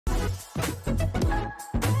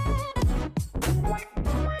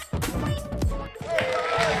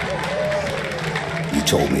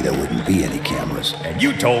told me there wouldn't be any cameras. And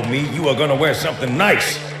you told me you were gonna wear something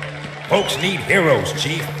nice. Folks need heroes,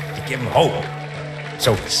 Chief, to give them hope.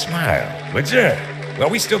 So smile, would you? Well,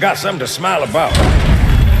 we still got something to smile about.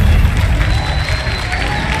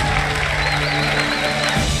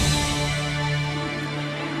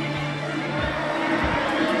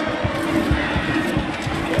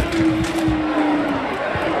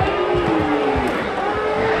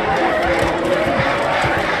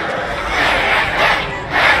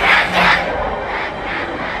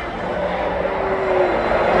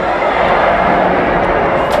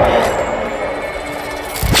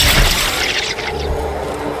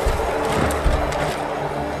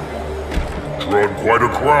 Quite a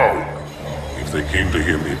crowd. If they came to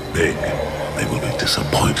hear me beg, they will be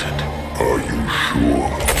disappointed. Are you sure?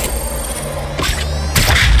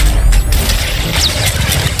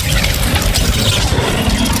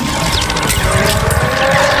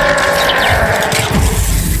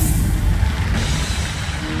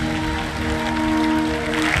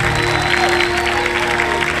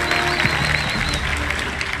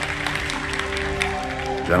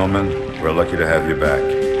 Gentlemen, we're lucky to have you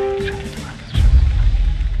back.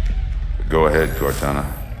 Go ahead, Cortana.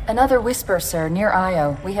 Another whisper, sir, near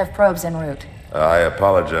Io. We have probes en route. I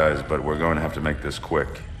apologize, but we're going to have to make this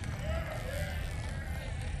quick.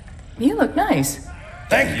 You look nice.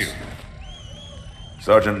 Thank you.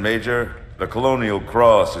 Sergeant Major, the Colonial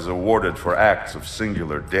Cross is awarded for acts of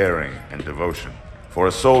singular daring and devotion. For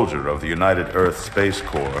a soldier of the United Earth Space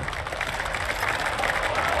Corps.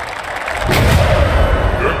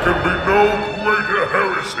 There can be no greater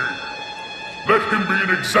heresy. Let him be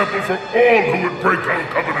an example for all who would break our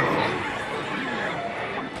covenant.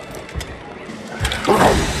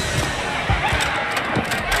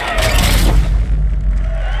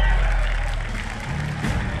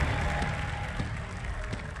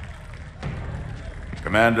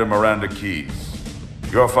 Commander Miranda Keyes,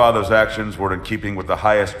 your father's actions were in keeping with the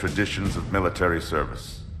highest traditions of military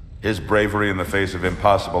service. His bravery in the face of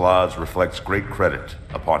impossible odds reflects great credit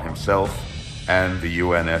upon himself and the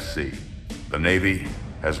UNSC. The Navy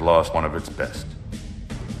has lost one of its best.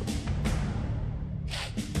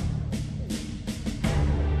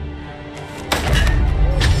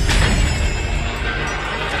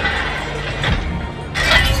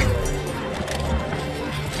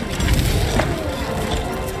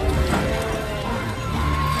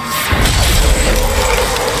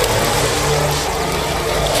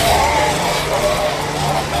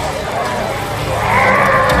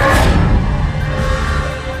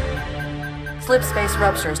 Slip space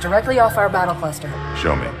ruptures directly off our battle cluster.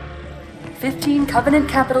 Show me. 15 Covenant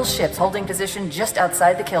capital ships holding position just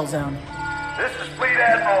outside the kill zone. This is Fleet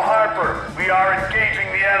Admiral Harper. We are engaging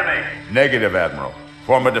the enemy. Negative, Admiral.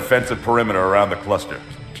 Form a defensive perimeter around the cluster.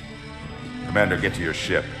 Commander, get to your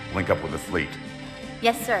ship. Link up with the fleet.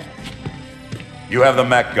 Yes, sir. You have the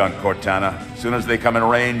Mac gun, Cortana. As soon as they come in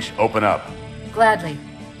range, open up. Gladly.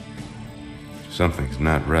 Something's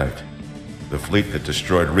not right. The fleet that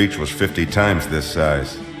destroyed Reach was 50 times this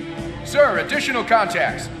size. Sir, additional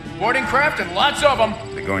contacts. Boarding craft and lots of them.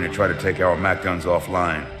 They're going to try to take our Mac guns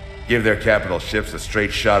offline. Give their capital ships a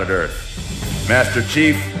straight shot at Earth. Master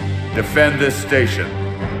Chief, defend this station.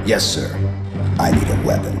 Yes, sir. I need a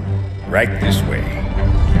weapon. Right this way.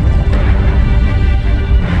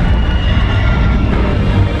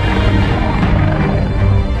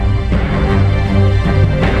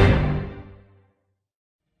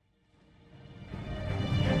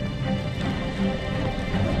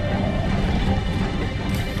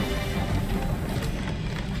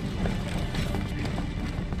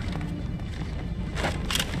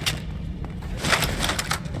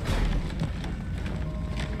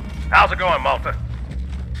 How's it going, Malta?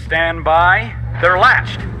 Stand by. They're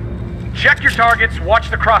latched. Check your targets, watch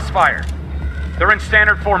the crossfire. They're in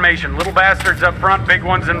standard formation. Little bastards up front, big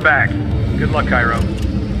ones in back. Good luck, Cairo.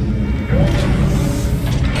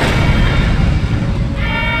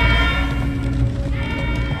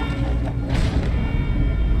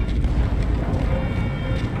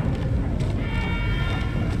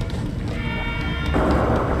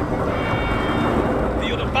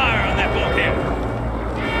 Feel the fire on that bulkhead.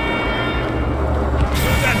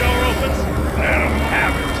 Once that door opens, let them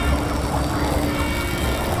have it.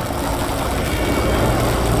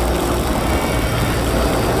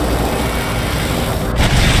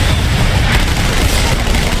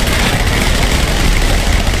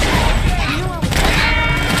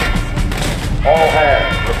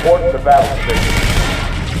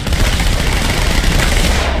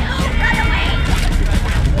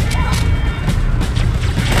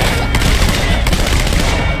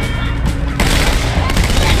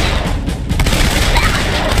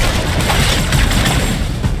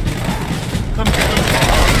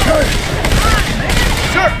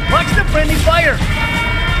 friendly fire!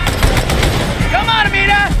 Come on,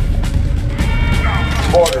 Amita!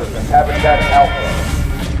 Orders and Habitat Alpha.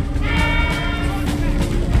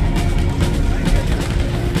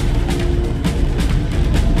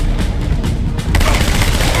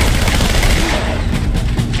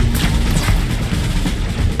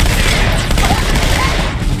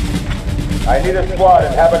 I need a squad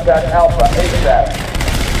in Habitat Alpha ASAP.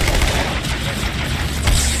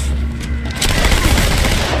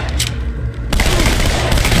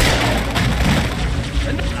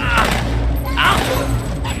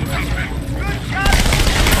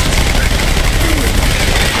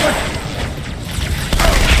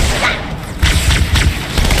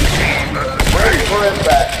 Ready for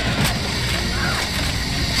impact.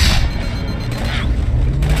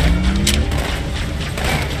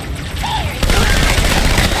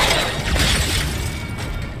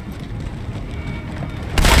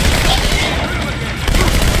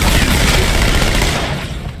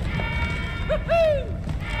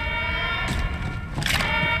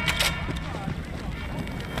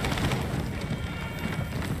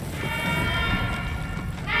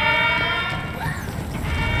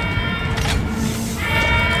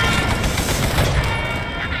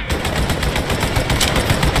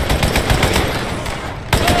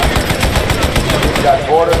 Got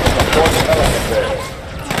orders from the fourth element there.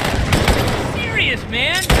 Serious,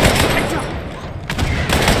 man!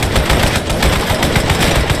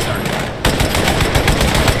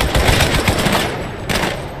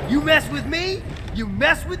 You mess with me, you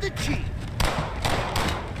mess with the chief.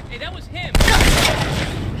 Hey, that was him.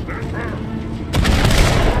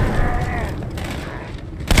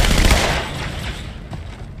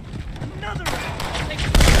 Another round.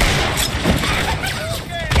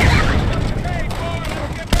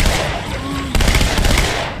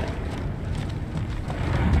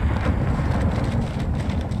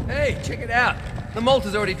 Hey, check it out. The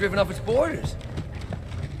Malta's already driven off its borders.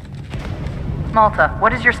 Malta,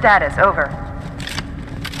 what is your status? Over.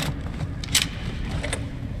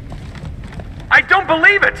 I don't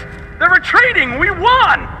believe it! They're retreating! We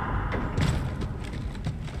won!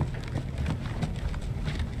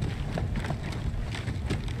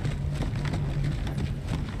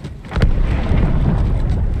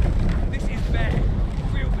 This is bad.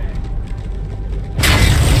 Real bad.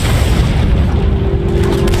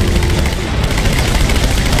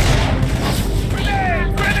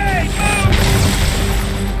 Grenade! Grenade!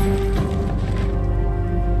 Move!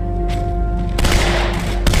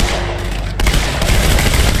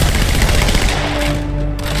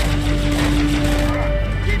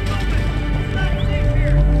 Keep moving! It's not safe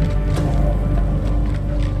here.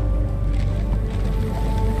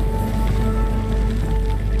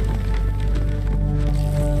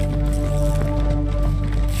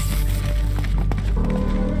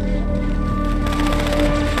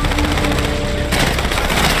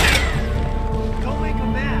 Don't make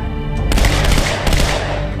them mad.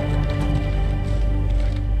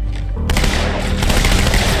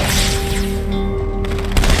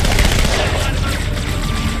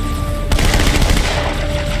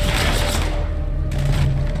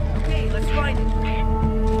 Okay, let's find it.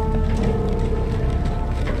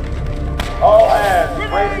 All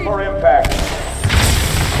hands, ready for impact.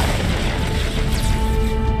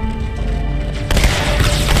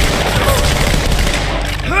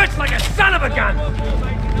 Hurts like a son of a gun!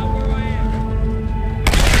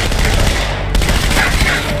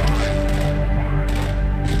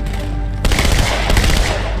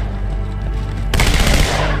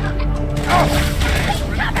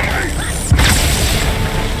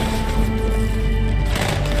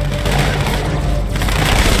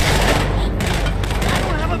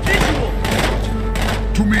 I have a visual!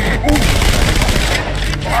 To me,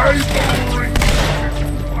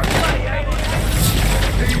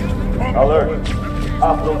 Alert.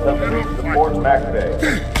 Hostiles have reached the port Mac Bay.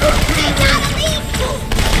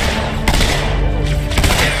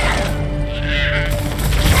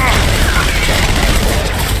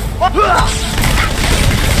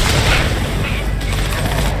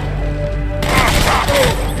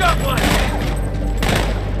 Got one!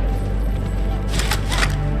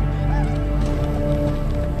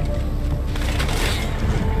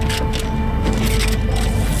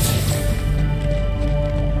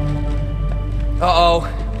 Uh-oh.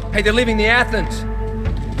 Hey, they're leaving the Athens.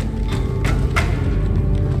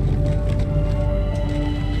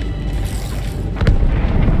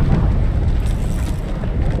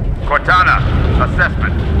 Cortana,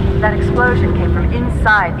 assessment. That explosion came from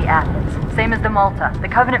inside the Athens, same as the Malta. The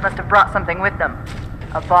Covenant must have brought something with them.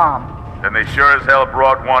 A bomb. Then they sure as hell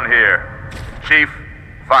brought one here. Chief,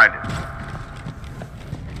 find it.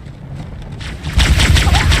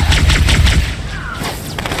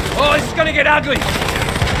 to get ugly!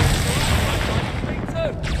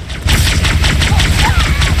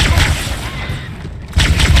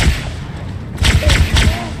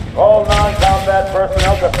 All non-combat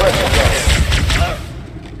personnel to prison zone.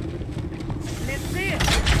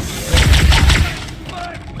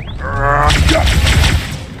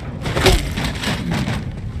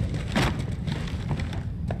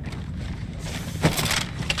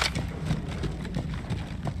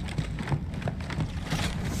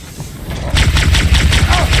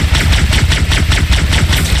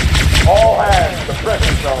 All hands to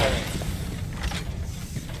prison zone.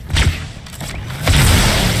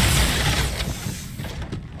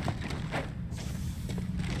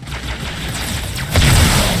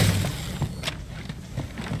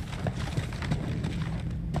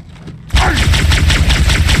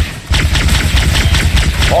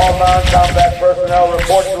 All non-combat personnel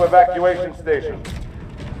report to evacuation station.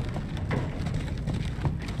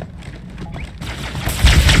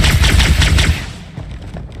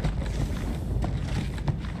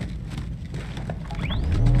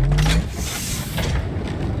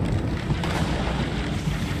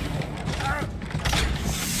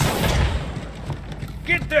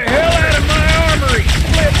 Get the hell out of my armory!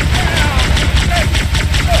 Split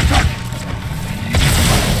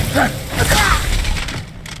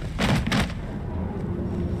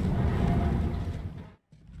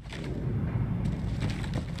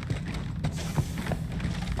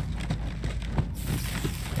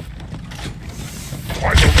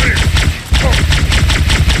I believe.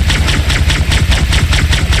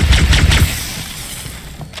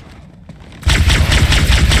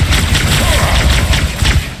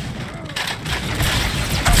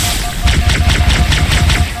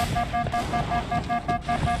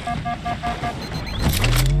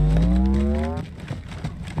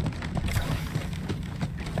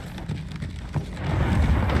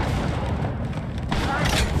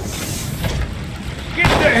 Get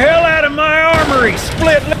the hell out of my armory!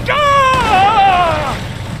 Split ah!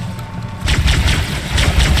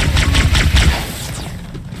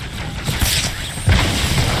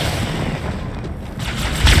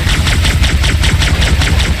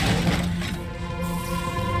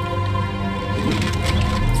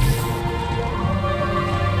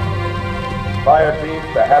 Fire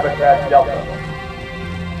teams to Habitat Delta.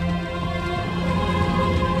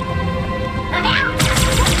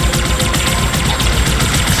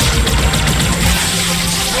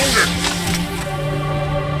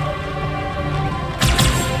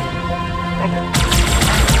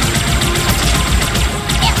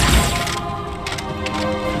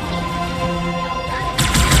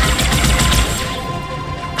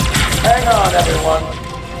 Hang on, everyone.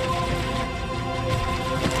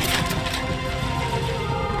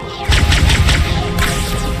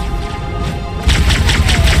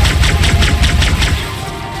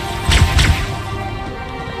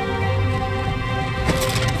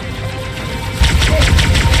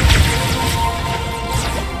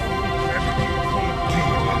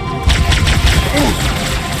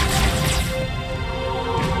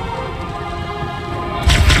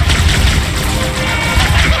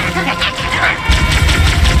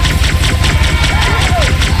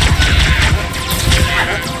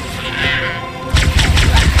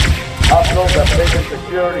 Hostiles have taken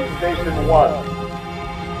security station 1.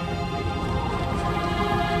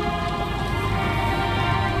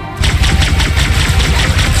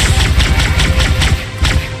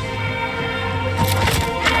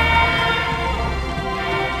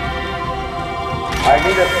 I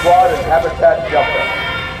need a squad at Habitat Delta.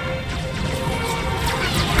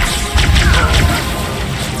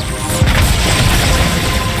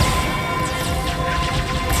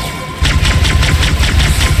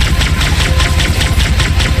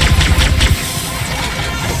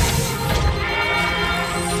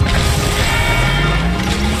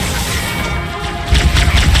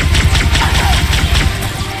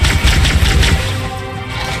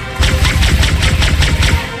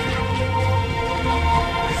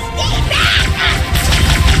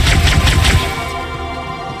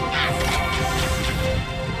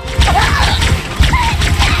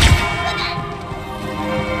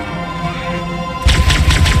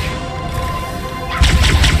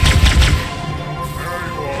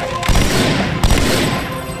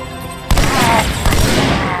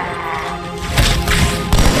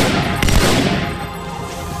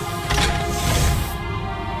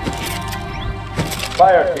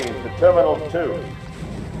 Fire team to Terminal 2.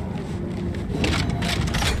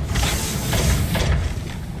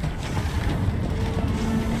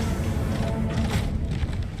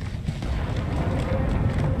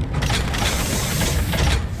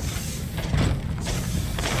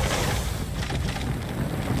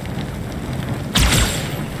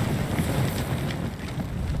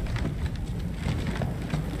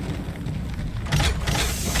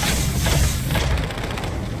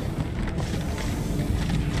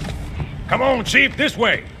 Come on, Chief, this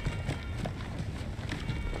way.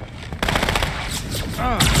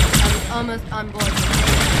 I was almost on board with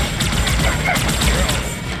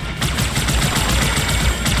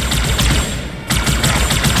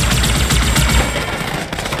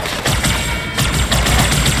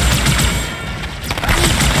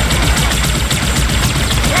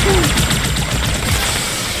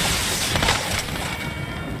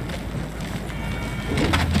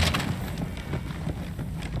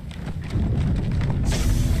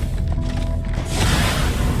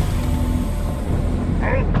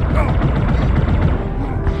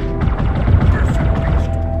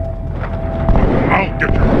I'll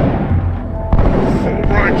get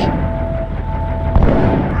you.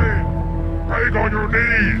 All right. Beg on your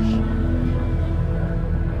knees.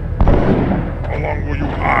 How long will you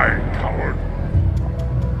hide, coward?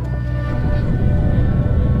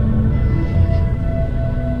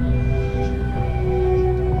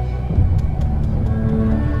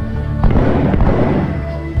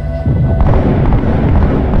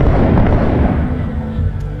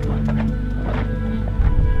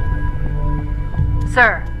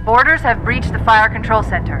 Sir, boarders have breached the fire control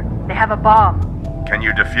center. They have a bomb. Can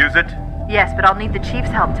you defuse it? Yes, but I'll need the Chief's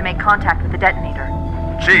help to make contact with the detonator.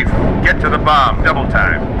 Chief, get to the bomb, double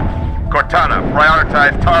time. Cortana,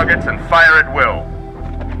 prioritize targets and fire at will.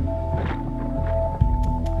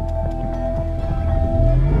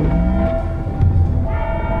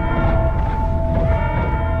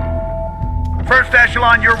 First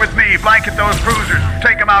echelon, you're with me. Blanket those cruisers.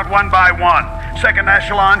 Take them out one by one. Second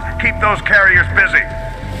echelon, keep those carriers busy.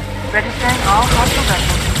 Registering all hostile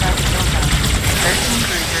vessels inside the kill zone. 13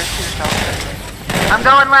 cruisers to the South Pacific. I'm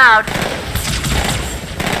going loud.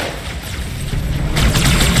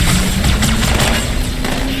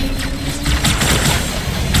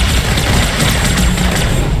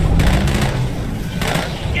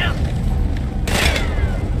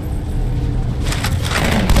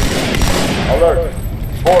 Alert.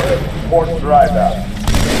 Boarders, port dry down.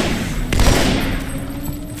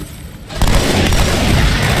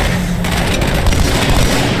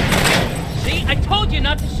 See? I told you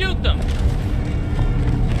not to shoot them!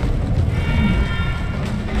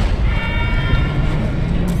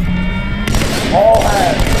 All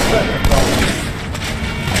hands, position zone.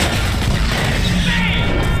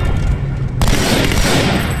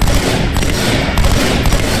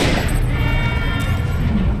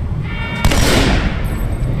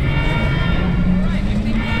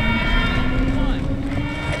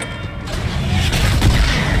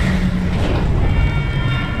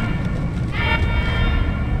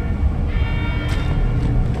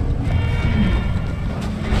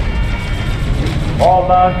 All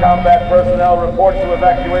non-combat personnel report to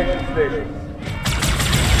evacuation stations.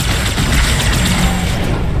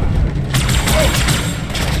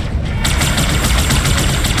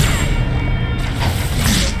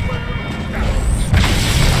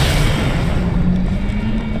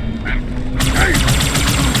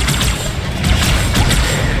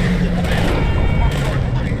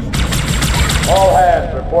 All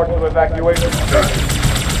hands report to evacuation stations.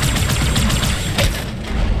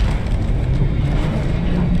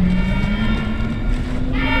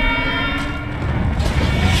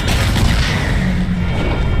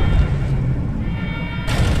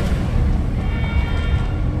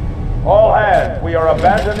 All hands, we are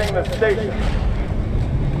abandoning the station.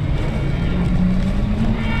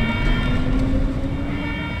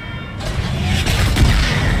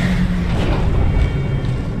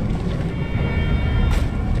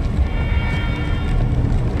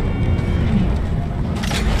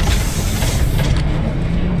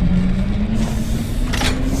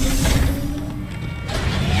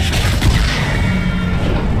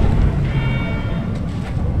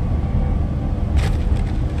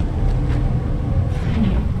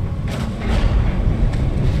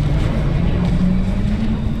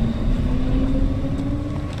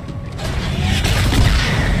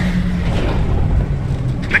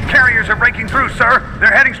 Are breaking through, sir.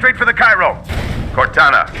 They're heading straight for the Cairo.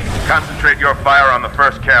 Cortana, concentrate your fire on the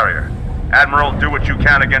first carrier. Admiral, do what you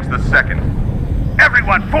can against the second.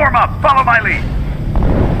 Everyone, form up. Follow my lead.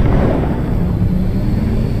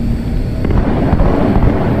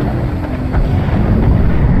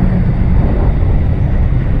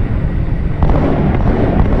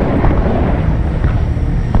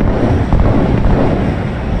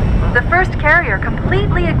 The first carrier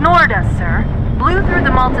completely ignored us, sir. Blew through the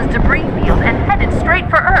Malta's debris field and headed straight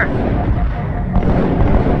for Earth.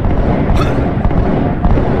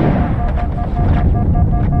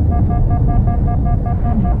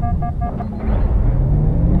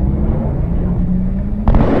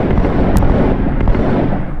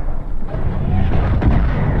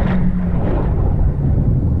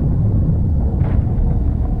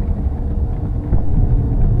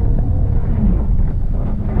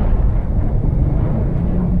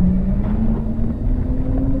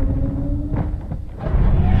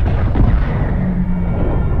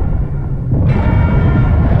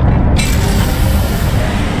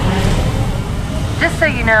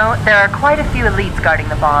 know, there are quite a few elites guarding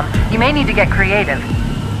the bomb. You may need to get creative.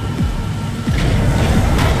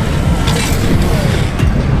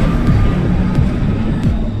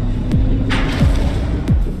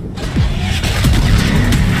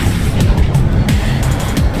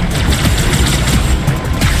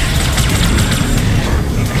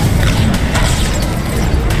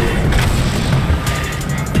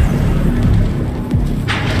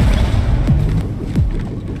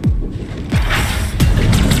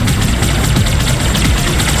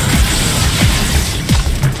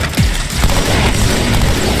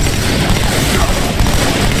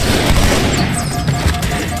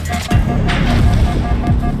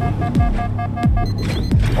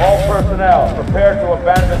 Prepare to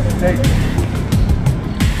abandon the station.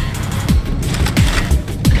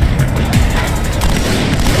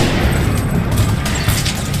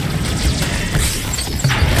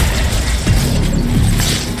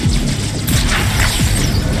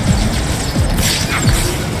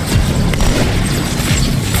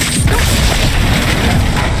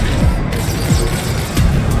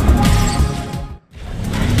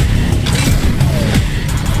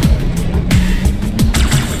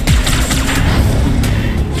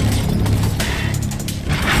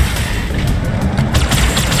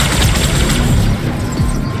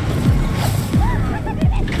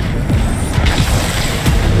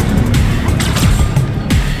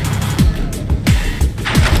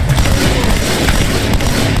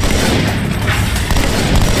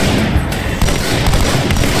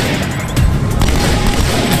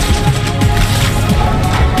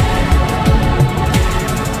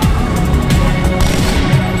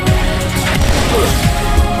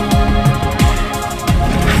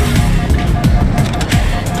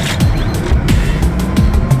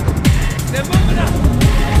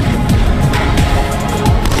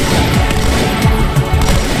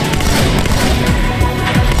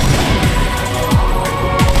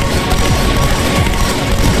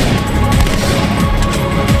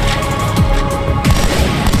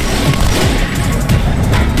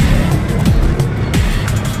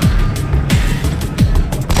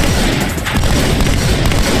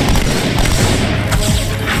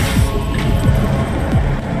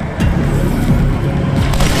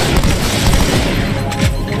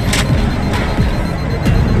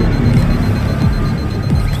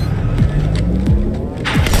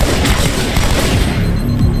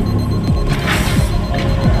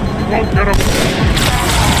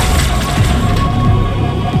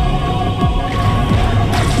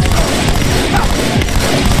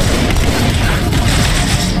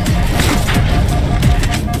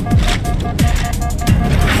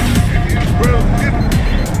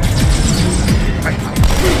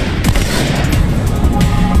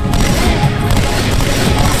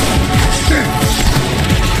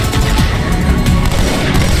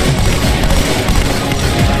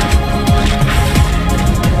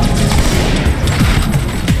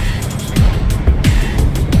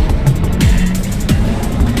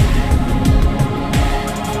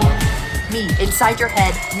 Inside your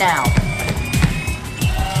head, now.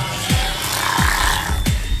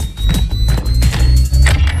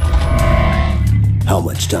 How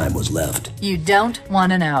much time was left? You don't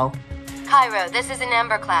want to know. Cairo, this is an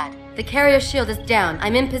Emberclad. The carrier shield is down.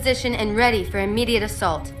 I'm in position and ready for immediate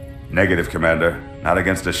assault. Negative, Commander. Not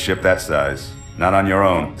against a ship that size. Not on your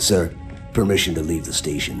own. Sir, permission to leave the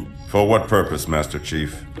station. For what purpose, Master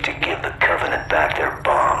Chief? To give the Covenant back their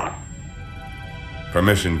bomb.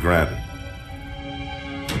 Permission granted.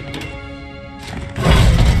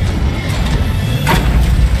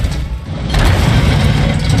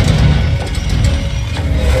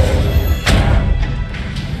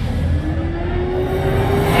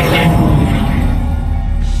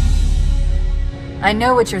 I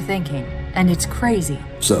know what you're thinking, and it's crazy.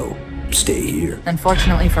 So, stay here.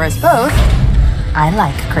 Unfortunately for us both, I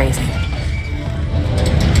like crazy.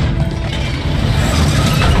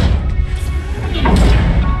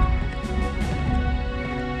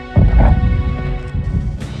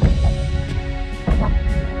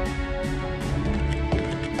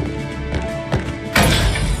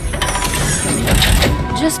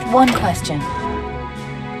 Just one question.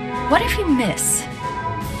 What if you miss?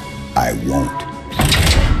 I won't.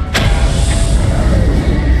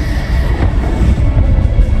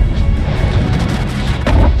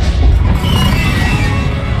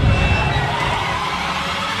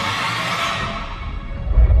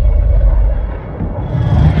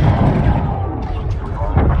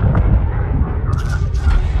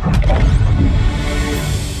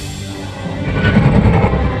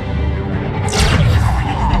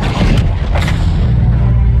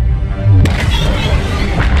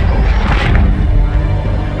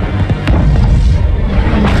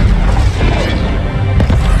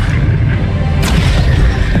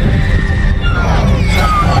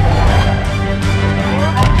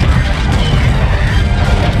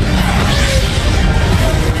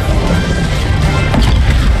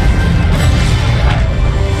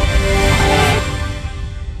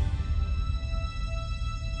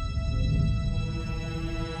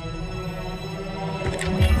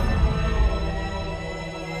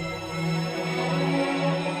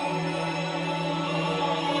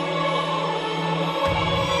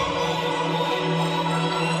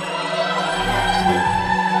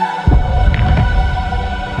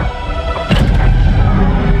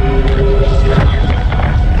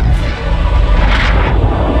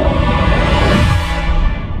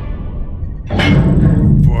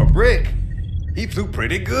 For a brick, he flew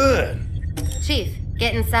pretty good. Chief,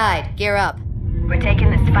 get inside. Gear up. We're taking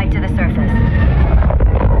this fight to the surface.